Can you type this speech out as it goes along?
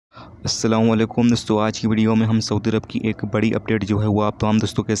अस्सलामुअलैकुम दोस्तों, आज की वीडियो में हम सऊदी अरब की एक बड़ी अपडेट जो है वो आप तमाम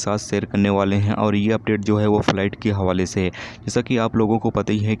दोस्तों के साथ शेयर करने वाले हैं। और ये अपडेट जो है वो फ़्लाइट के हवाले से है। जैसा कि आप लोगों को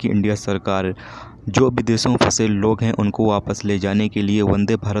पता ही है कि इंडिया सरकार जो विदेशों में फंसे लोग हैं उनको वापस ले जाने के लिए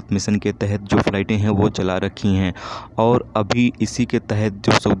वंदे भारत मिशन के तहत जो फ़्लाइटें हैं वो चला रखी हैं। और अभी इसी के तहत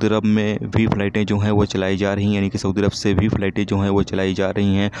जो सऊदी अरब में भी फ़्लाइटें जो हैं वो चलाई जा रही हैं, यानी कि सऊदी अरब से भी फ़्लाइटें जो हैं वो चलाई जा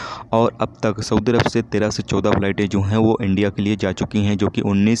रही हैं। और अब तक सऊदी अरब से 13 से 14 फ़्लाइटें जो हैं वो इंडिया के लिए जा चुकी हैं, जो कि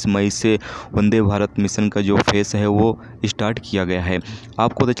 19 मई से वंदे भारत मिशन का जो फेस है वो स्टार्ट किया गया है।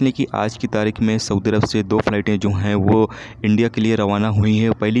 आपको बता चलें कि आज की तारीख में सऊदी अरब से 2 फ़्लाइटें जो हैं वो इंडिया के लिए रवाना हुई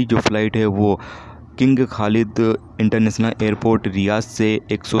हैं। पहली जो फ़्लाइट है वो king Khalid international airport Riyadh से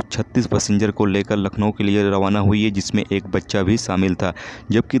 136 पैसेंजर को लेकर लखनऊ के लिए रवाना हुई है, जिसमें एक बच्चा भी शामिल था।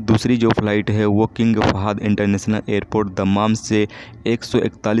 जबकि दूसरी जो फ़्लाइट है वो king Fahad international airport Dammam से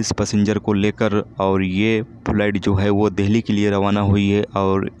 141 पैसेंजर को लेकर, और ये फ़्लाइट जो है वो दिल्ली के लिए रवाना हुई है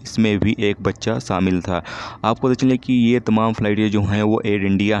और इसमें भी एक बच्चा शामिल था। आपको पता चले कि ये तमाम फ़्लाइटें जो हैं वो एयर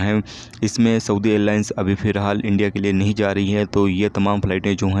इंडिया हैं। इसमें सऊदी एयरलाइंस अभी फ़िलहाल इंडिया के लिए नहीं जा रही है। तो ये तमाम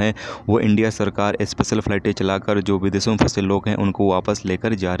फ़्लाइटें जो हैं वो इंडिया सरकार स्पेशल फ़्लाइटें चलाकर जो विदेशों में फंसे लोग हैं उनको वापस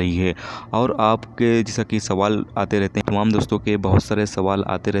लेकर जा रही है। और आपके जैसा कि सवाल आते रहते हैं, तमाम दोस्तों के बहुत सारे सवाल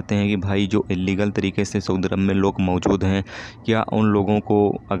आते रहते हैं कि भाई जो इलीगल तरीके से सऊदी अरब में लोग मौजूद हैं, क्या उन लोगों को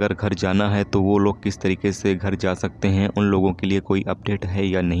अगर घर जाना है तो वो लोग किस तरीके से घर जा सकते हैं, उन लोगों के लिए कोई अपडेट है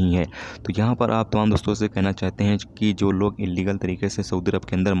या नहीं है। तो यहाँ पर आप तमाम दोस्तों से कहना चाहते हैं कि जो लोग इलीगल तरीके से सऊदी अरब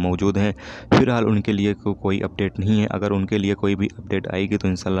के अंदर मौजूद हैं, फ़िलहाल उनके लिए कोई अपडेट नहीं है। अगर उनके लिए कोई भी अपडेट आएगी तो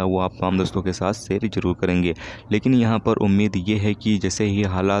इंशाल्लाह वो आप तमाम दोस्तों के साथ शेयर ज़रूर करेंगे। लेकिन यहाँ पर उम्मीद ये है कि जैसे ही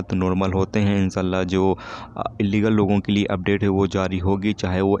हालात नॉर्मल होते हैं इंशाल्लाह जो इलीगल लोगों के लिए अपडेट है वो जारी होगी,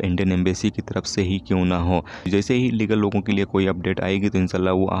 चाहे वो इंडियन एम्बेसी की तरफ से ही क्यों ना हो। जैसे ही इलीगल लोगों के लिए कोई अपडेट आएगी तो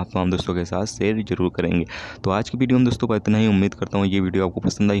इंशाल्लाह वो आप तमाम दोस्तों के साथ शेयर ज़रूर करेंगे। तो आज की वीडियो में दोस्तों को इतना ही। उम्मीद करता हूँ ये वीडियो आपको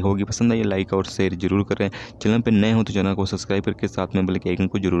पसंद आई होगी। पसंद आई लाइक और शेयर ज़रूर करें। चैनल पर नए हो तो चैनल को सब्सक्राइब करके साथ में बेल के आइकन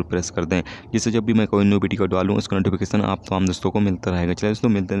को जरूर प्रेस कर दें, जिससे जब भी मैं कोई न्यू वीडियो डालूँ उसका नोटिफिकेशन आप तमाम दोस्तों को मिलता रहेगा। चलिए दोस्तों,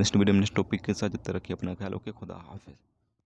 मिलते हैं नेक्स्ट वीडियो में नेक्स्ट टॉपिक के साथ। जब तक रखिए अपना ख्याल, ओके, खुदा हाफिज़।